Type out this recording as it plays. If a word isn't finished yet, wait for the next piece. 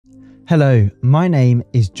Hello, my name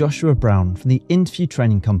is Joshua Brown from the interview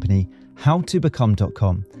training company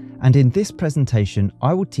howtobecome.com, and in this presentation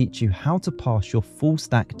I will teach you how to pass your full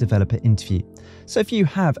stack developer interview. So if you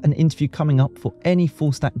have an interview coming up for any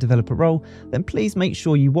full stack developer role, then please make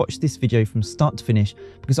sure you watch this video from start to finish,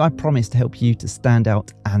 because I promise to help you to stand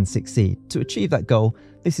out and succeed. To achieve that goal,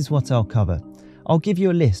 this is what I'll cover. I'll give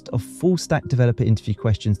you a list of full stack developer interview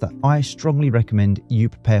questions that I strongly recommend you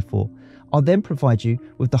prepare for. I'll then provide you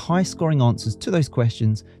with the high scoring answers to those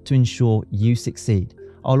questions to ensure you succeed.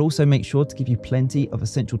 I'll also make sure to give you plenty of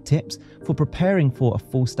essential tips for preparing for a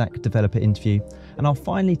full stack developer interview. And I'll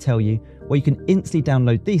finally tell you where you can instantly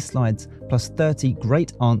download these slides plus 30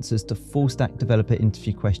 great answers to full stack developer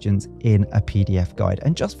interview questions in a PDF guide.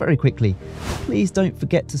 And just very quickly, please don't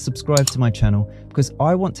forget to subscribe to my channel, because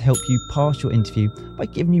I want to help you pass your interview by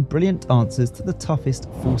giving you brilliant answers to the toughest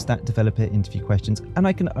full stack developer interview questions. And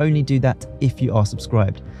I can only do that if you are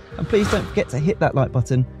subscribed. And please don't forget to hit that like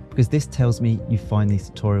button, because this tells me you find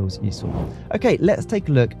these tutorials useful. Okay, let's take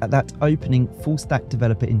a look at that opening full stack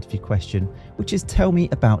developer interview question, which is tell me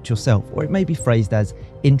about yourself, or it may be phrased as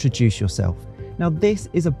introduce yourself. Now this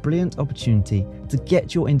is a brilliant opportunity to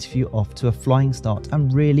get your interview off to a flying start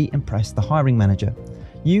and really impress the hiring manager.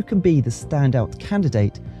 You can be the standout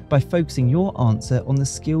candidate by focusing your answer on the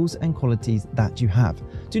skills and qualities that you have.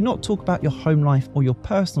 Do not talk about your home life or your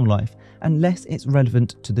personal life unless it's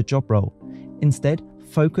relevant to the job role. Instead,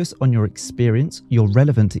 focus on your experience, your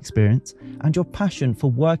relevant experience, and your passion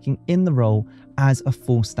for working in the role as a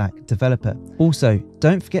full stack developer. Also,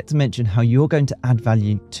 don't forget to mention how you're going to add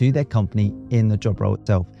value to their company in the job role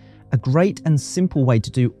itself. A great and simple way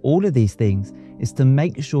to do all of these things is to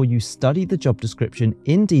make sure you study the job description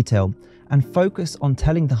in detail and focus on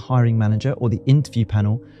telling the hiring manager or the interview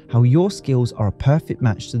panel how your skills are a perfect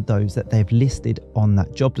match to those that they've listed on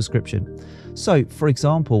that job description. So, for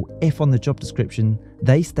example, if on the job description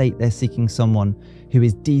they state they're seeking someone who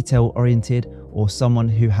is detail-oriented or someone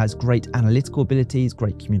who has great analytical abilities,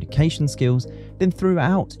 great communication skills, then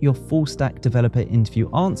throughout your full stack developer interview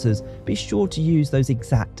answers, be sure to use those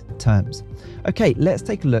exact terms. Okay, let's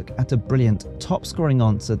take a look at a brilliant top scoring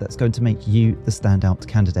answer that's going to make you the standout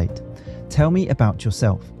candidate. Tell me about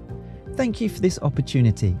yourself. Thank you for this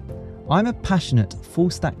opportunity. I'm a passionate full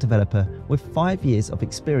stack developer with 5 years of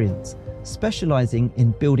experience, specializing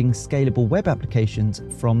in building scalable web applications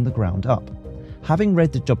from the ground up. Having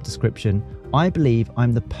read the job description, I believe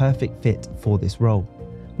I'm the perfect fit for this role.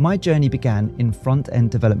 My journey began in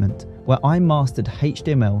front-end development, where I mastered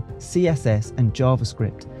HTML, CSS, and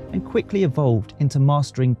JavaScript, and quickly evolved into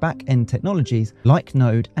mastering back-end technologies like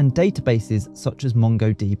Node and databases such as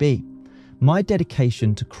MongoDB. My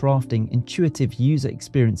dedication to crafting intuitive user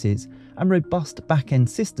experiences and robust back-end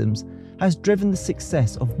systems has driven the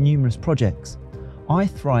success of numerous projects. I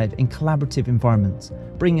thrive in collaborative environments,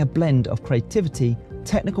 bringing a blend of creativity,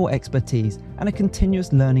 technical expertise, and a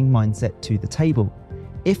continuous learning mindset to the table.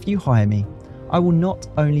 If you hire me, I will not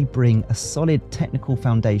only bring a solid technical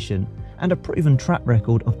foundation and a proven track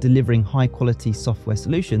record of delivering high-quality software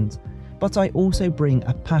solutions, but I also bring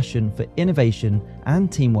a passion for innovation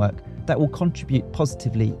and teamwork that will contribute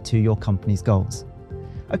positively to your company's goals.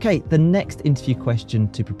 Okay, the next interview question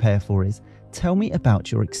to prepare for is, tell me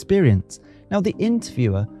about your experience. Now, the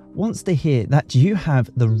interviewer wants to hear that you have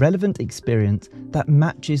the relevant experience that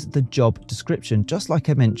matches the job description, just like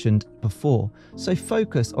I mentioned before. So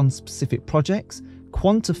focus on specific projects,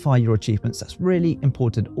 quantify your achievements. That's really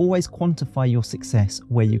important. Always quantify your success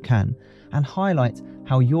where you can, and highlight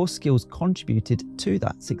how your skills contributed to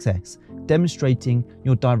that success, demonstrating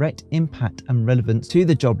your direct impact and relevance to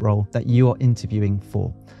the job role that you are interviewing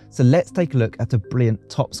for. So let's take a look at a brilliant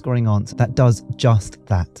top scoring answer that does just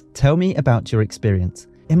that. Tell me about your experience.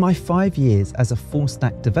 In my 5 years as a full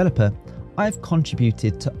stack developer, I've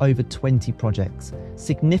contributed to over 20 projects,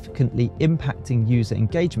 significantly impacting user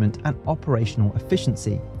engagement and operational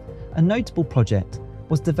efficiency. A notable project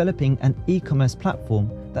was developing an e-commerce platform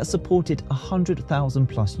that supported 100,000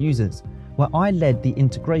 plus users, where I led the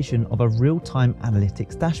integration of a real-time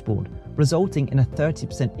analytics dashboard, resulting in a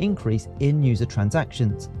 30% increase in user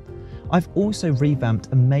transactions. I've also revamped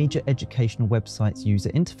a major educational website's user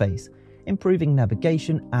interface, improving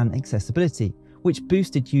navigation and accessibility, which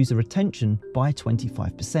boosted user retention by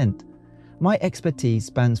 25%. My expertise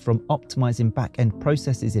spans from optimizing back-end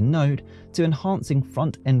processes in Node to enhancing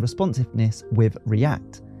front-end responsiveness with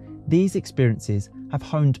React. These experiences have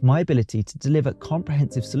honed my ability to deliver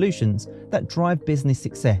comprehensive solutions that drive business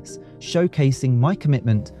success, showcasing my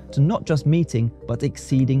commitment to not just meeting but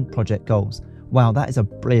exceeding project goals. Wow, that is a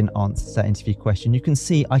brilliant answer to that interview question. You can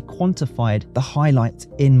see I quantified the highlights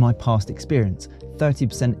in my past experience.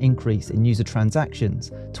 30% increase in user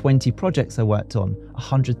transactions, 20 projects I worked on,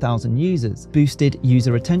 100,000 users, boosted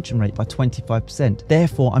user retention rate by 25%.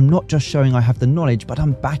 Therefore, I'm not just showing I have the knowledge, but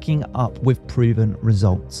I'm backing up with proven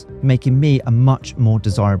results, making me a much more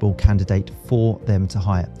desirable candidate for them to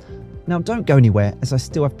hire. Now, don't go anywhere, as I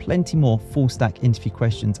still have plenty more full stack interview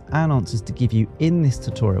questions and answers to give you in this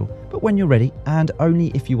tutorial. But when you're ready, and only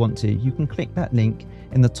if you want to, you can click that link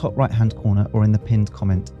in the top right hand corner or in the pinned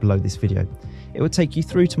comment below this video. It will take you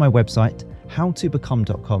through to my website,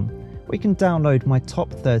 howtobecome.com, where you can download my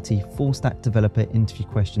top 30 full stack developer interview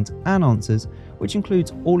questions and answers, which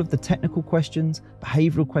includes all of the technical questions,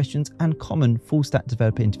 behavioral questions, and common full stack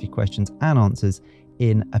developer interview questions and answers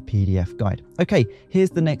in a PDF guide. Okay, here's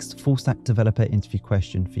the next full stack developer interview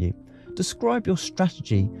question for you. Describe your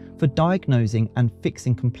strategy for diagnosing and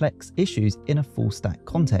fixing complex issues in a full stack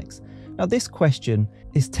context. Now, this question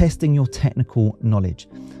is testing your technical knowledge,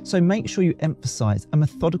 so make sure you emphasize a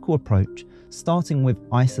methodical approach, starting with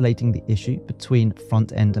isolating the issue between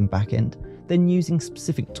front end and back end, then using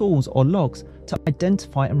specific tools or logs to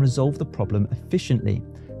identify and resolve the problem efficiently.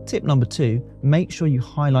 Tip number 2, make sure you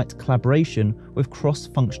highlight collaboration with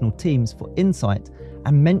cross-functional teams for insight,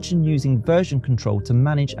 and mention using version control to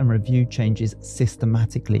manage and review changes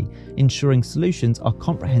systematically, ensuring solutions are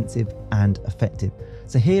comprehensive and effective.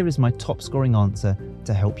 So here is my top scoring answer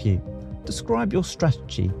to help you. Describe your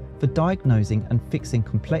strategy for diagnosing and fixing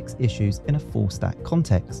complex issues in a full stack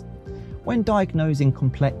context. When diagnosing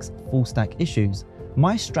complex full stack issues,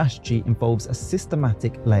 my strategy involves a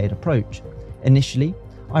systematic layered approach. Initially,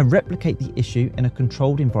 I replicate the issue in a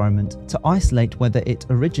controlled environment to isolate whether it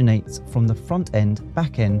originates from the front end,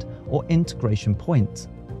 back end, or integration points.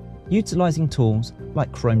 Utilizing tools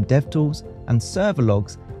like Chrome DevTools and server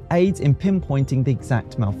logs aids in pinpointing the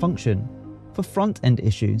exact malfunction. For front end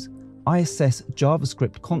issues, I assess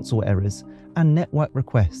JavaScript console errors and network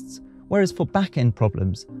requests, whereas for back end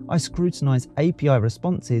problems, I scrutinize API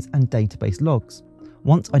responses and database logs.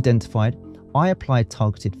 Once identified, I apply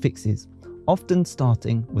targeted fixes, often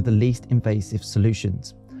starting with the least invasive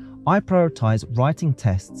solutions. I prioritize writing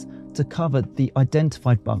tests to cover the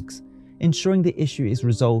identified bugs, ensuring the issue is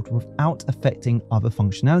resolved without affecting other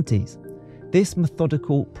functionalities. This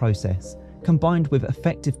methodical process, combined with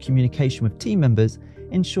effective communication with team members,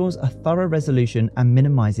 ensures a thorough resolution and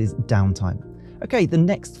minimizes downtime. Okay, the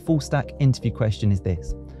next full stack interview question is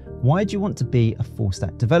this: why do you want to be a full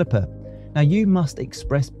stack developer? Now, you must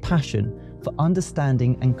express passion for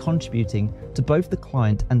understanding and contributing to both the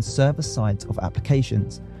client and server sides of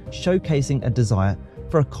applications, showcasing a desire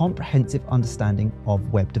for a comprehensive understanding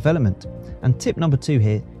of web development. And tip number 2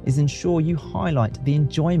 here is ensure you highlight the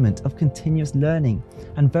enjoyment of continuous learning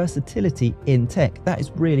and versatility in tech. That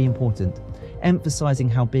is really important, emphasizing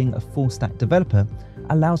how being a full stack developer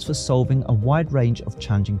allows for solving a wide range of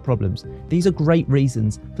challenging problems. These are great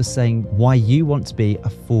reasons for saying why you want to be a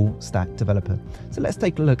full stack developer. So let's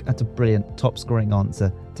take a look at a brilliant top scoring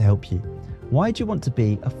answer to help you. Why do you want to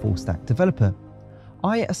be a full stack developer?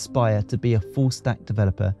 I aspire to be a full stack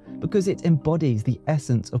developer because it embodies the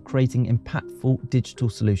essence of creating impactful digital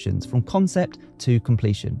solutions from concept to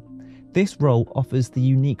completion. This role offers the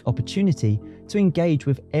unique opportunity to engage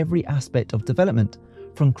with every aspect of development,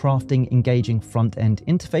 from crafting engaging front-end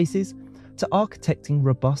interfaces to architecting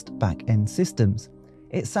robust back-end systems.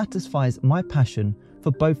 It satisfies my passion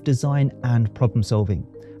for both design and problem solving,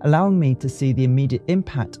 allowing me to see the immediate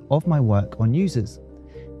impact of my work on users.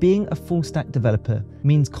 Being a full-stack developer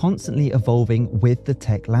means constantly evolving with the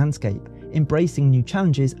tech landscape, embracing new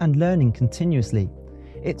challenges and learning continuously.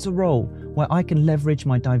 It's a role where I can leverage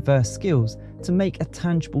my diverse skills to make a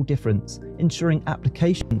tangible difference, ensuring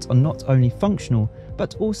applications are not only functional,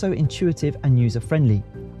 but also intuitive and user-friendly.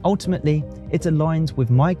 Ultimately, it aligns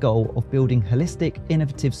with my goal of building holistic,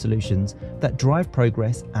 innovative solutions that drive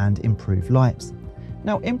progress and improve lives.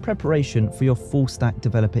 Now, in preparation for your full stack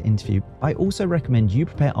developer interview, I also recommend you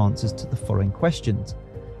prepare answers to the following questions.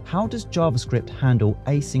 How does JavaScript handle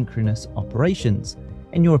asynchronous operations?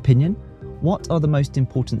 In your opinion, what are the most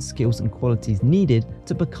important skills and qualities needed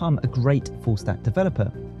to become a great full stack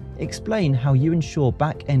developer? Explain how you ensure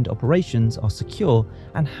back-end operations are secure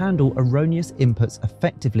and handle erroneous inputs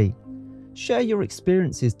effectively. Share your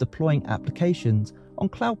experiences deploying applications on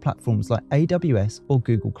cloud platforms like AWS or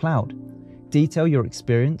Google Cloud. Detail your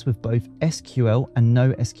experience with both SQL and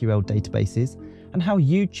NoSQL databases and how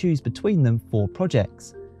you choose between them for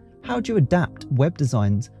projects. How do you adapt web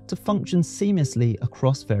designs to function seamlessly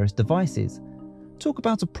across various devices? Talk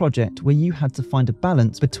about a project where you had to find a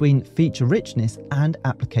balance between feature richness and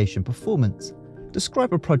application performance.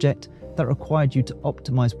 Describe a project that required you to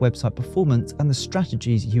optimize website performance and the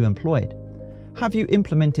strategies you employed. Have you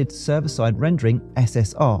implemented server-side rendering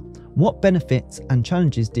 (SSR)? What benefits and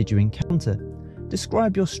challenges did you encounter?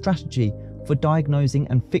 Describe your strategy for diagnosing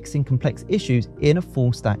and fixing complex issues in a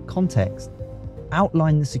full-stack context.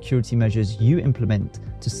 Outline the security measures you implement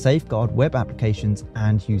to safeguard web applications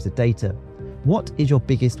and user data. What is your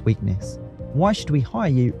biggest weakness? Why should we hire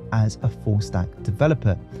you as a full-stack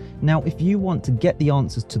developer? Now, if you want to get the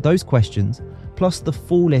answers to those questions, plus the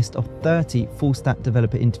full list of 30 full-stack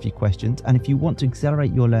developer interview questions, and if you want to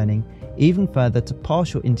accelerate your learning even further to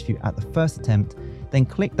pass your interview at the first attempt, then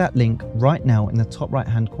click that link right now in the top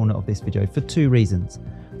right-hand corner of this video for 2 reasons.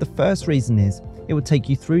 The first reason is it will take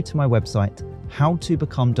you through to my website,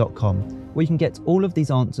 howtobecome.com, where you can get all of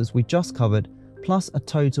these answers we just covered, plus a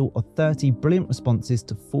total of 30 brilliant responses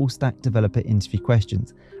to full-stack developer interview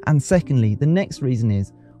questions. And secondly, the next reason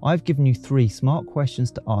is I've given you 3 smart questions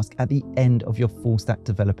to ask at the end of your full-stack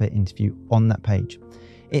developer interview on that page.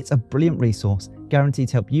 It's a brilliant resource, guaranteed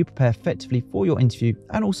to help you prepare effectively for your interview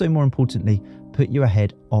and also, more importantly, put you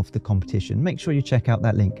ahead of the competition. Make sure you check out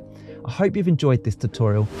that link. I hope you've enjoyed this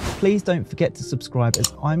tutorial. Please don't forget to subscribe,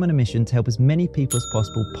 as I'm on a mission to help as many people as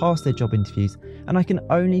possible pass their job interviews, and I can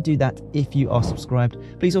only do that if you are subscribed.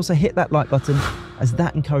 Please also hit that like button, as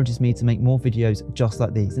that encourages me to make more videos just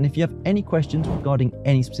like these. And if you have any questions regarding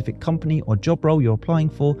any specific company or job role you're applying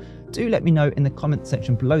for, do let me know in the comment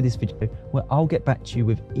section below this video, where I'll get back to you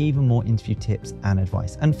with even more interview tips and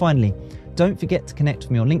advice. And finally, don't forget to connect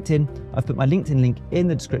with me on LinkedIn. I've put my LinkedIn link in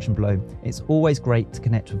the description below. It's always great to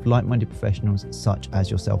connect with like-minded professionals such as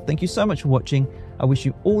yourself. Thank you so much for watching. I wish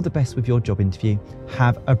you all the best with your job interview.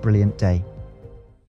 Have a brilliant day.